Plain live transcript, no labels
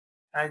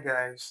Hi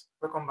guys,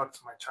 welcome back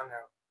to my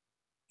channel.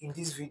 In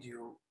this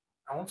video,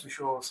 I want to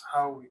show us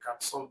how we can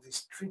solve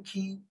this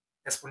tricky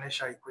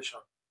exponential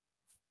equation.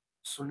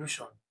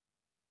 Solution.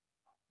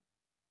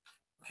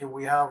 Okay,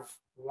 we have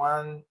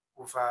 1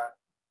 over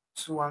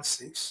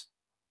 216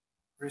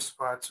 raised to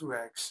power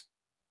 2x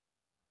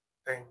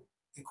then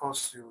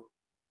equals to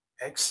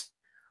x.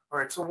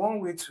 Alright, so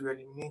one way to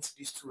eliminate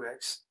this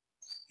 2x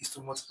is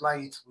to multiply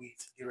it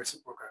with the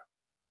reciprocal,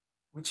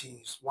 which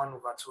is 1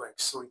 over 2x.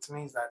 So it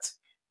means that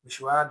we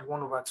should add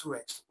 1 over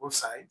 2x to both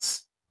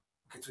sides.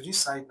 Okay, to this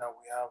side now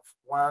we have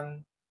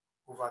 1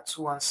 over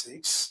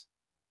 216,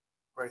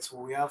 right? So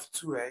we have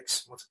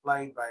 2x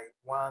multiplied by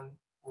 1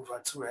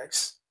 over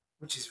 2x,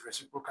 which is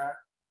reciprocal.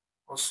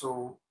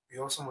 Also, we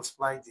also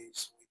multiply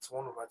this with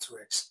 1 over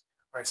 2x,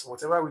 right? So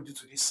whatever we do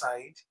to this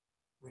side,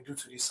 we do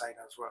to this side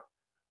as well.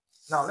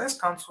 Now let's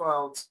cancel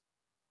out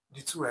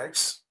the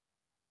 2x.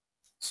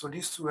 So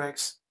this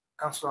 2x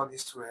cancel out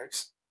this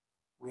 2x.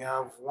 We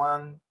have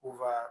 1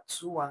 over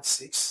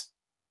 216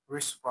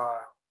 raised to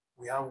power,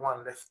 we have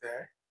 1 left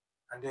there,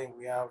 and then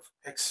we have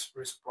x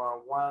raised to power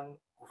 1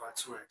 over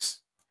 2x.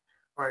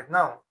 Alright,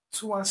 now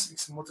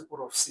 216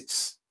 multiple of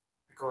 6,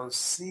 because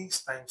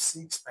 6 times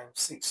 6 times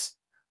 6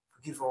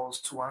 will give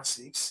us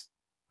 216,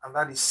 and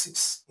that is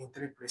 6 in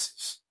 3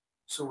 places.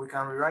 So we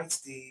can rewrite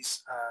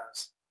this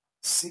as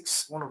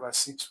 1 over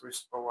 6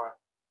 raised to power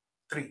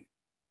 3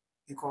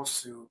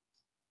 equals to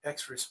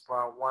x raised to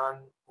power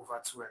 1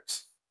 over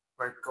 2x.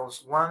 Right,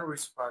 because 1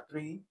 raised to power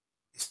 3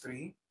 is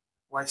 3,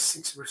 while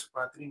 6 raised to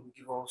power 3 will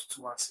give us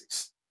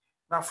 216.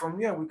 Now from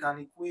here we can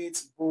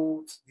equate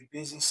both the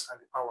bases and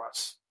the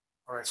powers.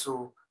 Alright,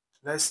 so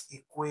let's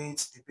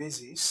equate the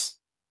bases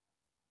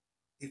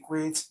and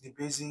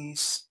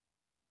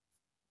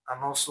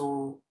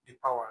also the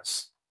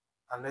powers,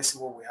 and let's see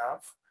what we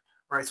have.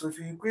 Right, so if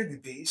you equate the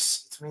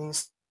base, it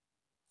means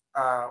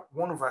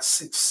 1 over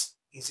 6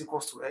 is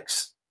equals to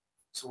x.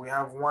 So we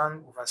have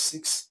 1 over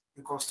 6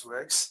 equals to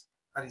x.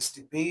 That is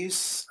the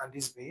base and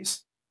this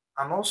base.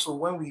 And also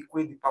when we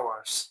equate the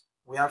powers,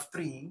 we have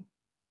 3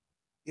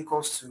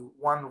 equals to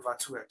 1 over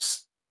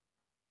 2x.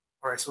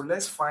 Alright, so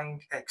let's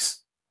find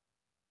x.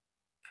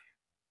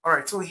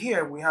 Alright, so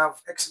here we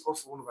have x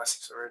equals to 1 over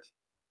 6 already.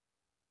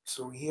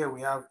 So here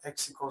we have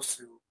x equals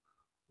to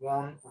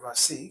 1 over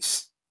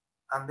 6.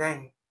 And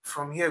then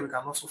from here we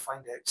can also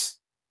find x.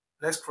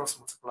 Let's cross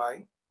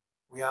multiply.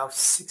 We have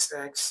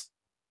 6x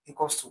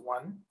equals to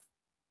 1.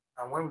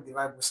 And when we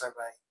divide both sides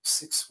by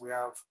 6, we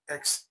have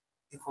x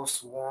equals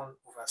to 1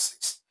 over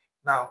 6.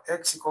 Now,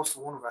 x equals to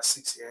 1 over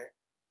 6 here,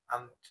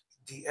 and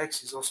the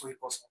x is also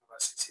equals to 1 over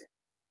 6 here.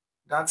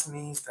 That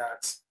means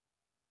that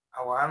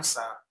our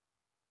answer,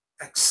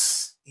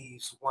 x,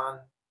 is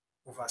 1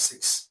 over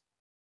 6.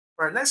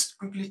 All right, let's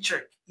quickly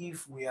check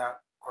if we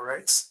are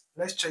correct.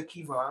 Let's check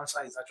if our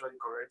answer is actually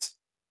correct.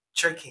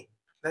 Checking.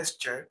 Let's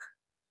check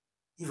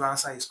if our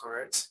answer is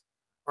correct.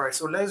 All right,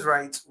 so let's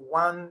write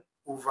 1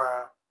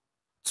 over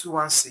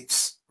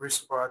 216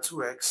 raised to power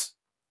 2x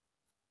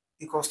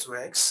equals to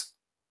x.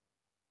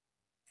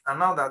 And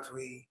now that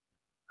we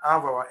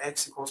have our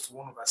x equals to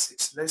 1 over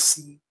 6, let's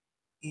see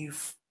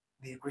if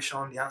the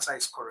answer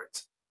is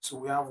correct. So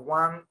we have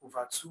 1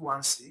 over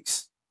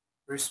 216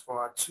 raised to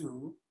power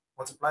 2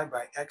 multiplied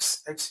by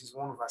x. X is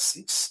 1 over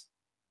 6.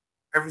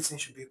 Everything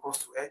should be equals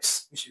to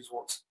x, which is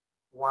what?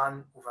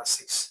 1 over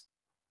 6.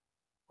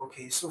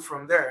 Okay, so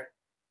from there,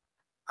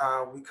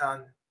 we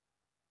can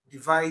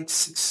divide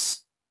 6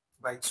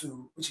 by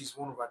 2, which is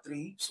 1 over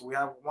 3. So we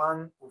have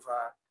 1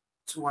 over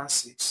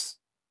 216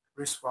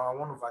 raised to power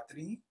 1 over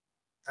 3.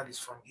 That is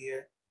from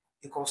here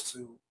equals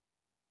to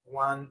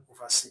 1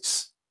 over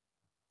 6.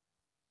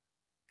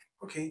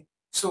 Okay,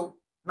 so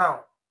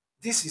now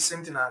this is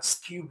same thing as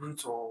cube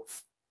root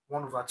of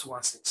 1 over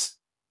 216.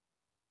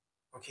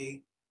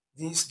 Okay,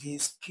 this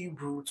gives cube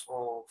root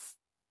of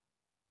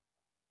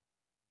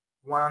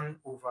 1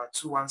 over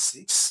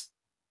 216.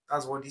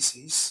 That's what this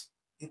is,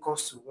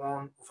 equals to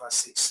 1 over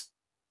 6.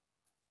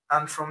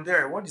 And from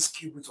there, what is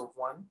cube root of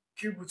 1?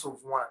 Cube root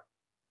of 1.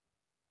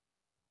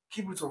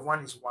 Cube root of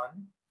 1 is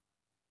 1.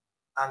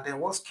 And then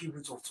what's cube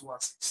root of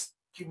 216?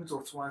 Cube root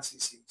of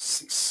 216 is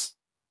 6.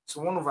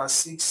 So 1 over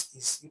 6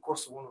 is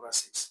equals to 1 over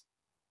 6.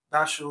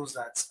 That shows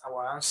that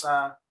our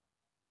answer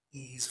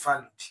is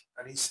valid.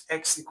 That is,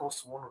 x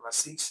equals to 1 over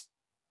 6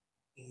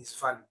 is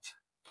valid.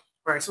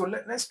 Right, so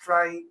let's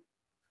try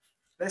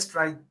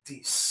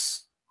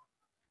this.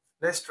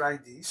 Let's try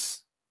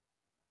this.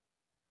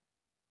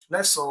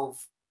 Let's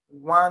solve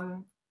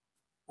 1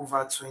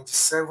 over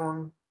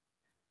 27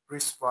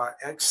 raised to power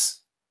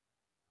x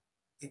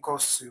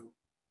equals to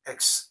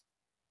x.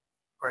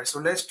 All right, so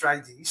let's try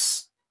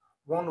this.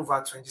 1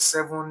 over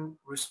 27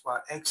 raised to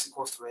power x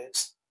equals to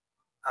x.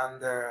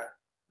 And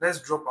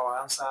let's drop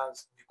our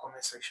answers in the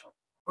comment section.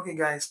 Okay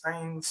guys,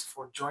 thanks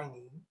for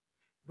joining.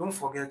 Don't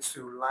forget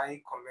to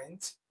like,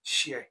 comment,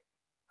 share.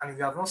 And if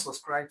you have not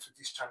subscribed to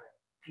this channel,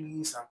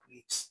 please and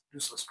please do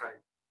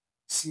subscribe.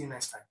 See you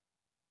next time.